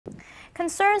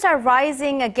Concerns are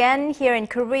rising again here in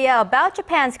Korea about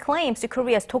Japan's claims to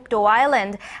Korea's Dokdo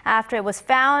Island after it was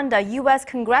found a U.S.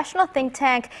 congressional think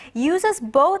tank uses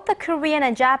both the Korean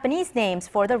and Japanese names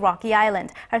for the rocky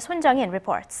island. Our Sohn Jung-in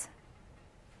reports.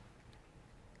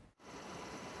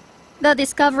 The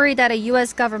discovery that a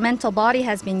U.S. governmental body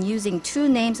has been using two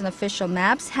names on official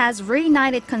maps has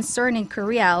reignited concern in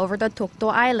Korea over the Dokdo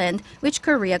Island, which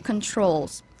Korea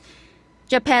controls.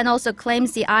 Japan also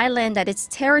claims the island as its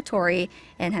territory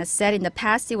and has said in the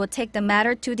past it will take the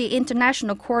matter to the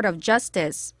International Court of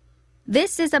Justice.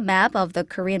 This is a map of the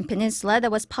Korean peninsula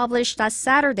that was published last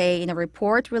Saturday in a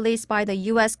report released by the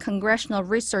U.S. Congressional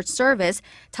Research Service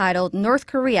titled North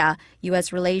Korea,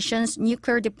 U.S. Relations,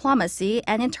 Nuclear Diplomacy,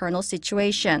 and Internal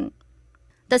Situation.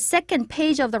 The second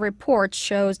page of the report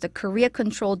shows the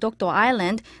Korea-controlled Dokdo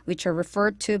Island, which are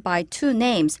referred to by two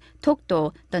names,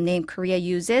 Dokdo, the name Korea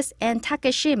uses, and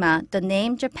Takeshima, the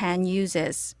name Japan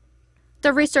uses.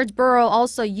 The Research Bureau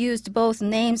also used both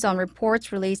names on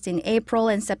reports released in April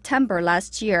and September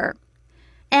last year.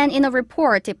 And in a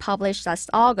report it published last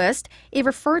August, it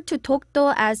referred to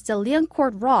Dokdo as the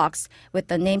Liancourt Rocks, with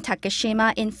the name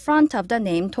Takeshima in front of the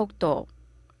name Dokdo.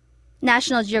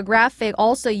 National Geographic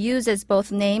also uses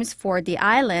both names for the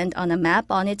island on a map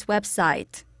on its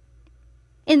website.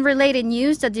 In related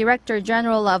news, the Director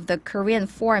General of the Korean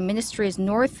Foreign Ministry's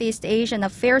Northeast Asian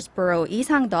Affairs Bureau, Lee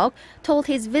Sang-deok, told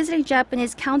his visiting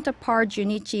Japanese counterpart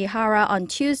Junichi Ihara on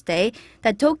Tuesday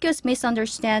that Tokyo's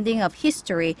misunderstanding of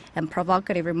history and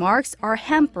provocative remarks are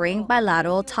hampering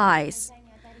bilateral ties.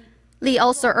 Lee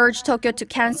also urged Tokyo to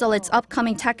cancel its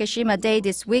upcoming Takeshima Day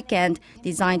this weekend,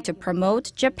 designed to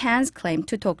promote Japan's claim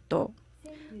to Dokdo.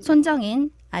 Sohn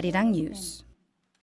Jung-in, Arirang News.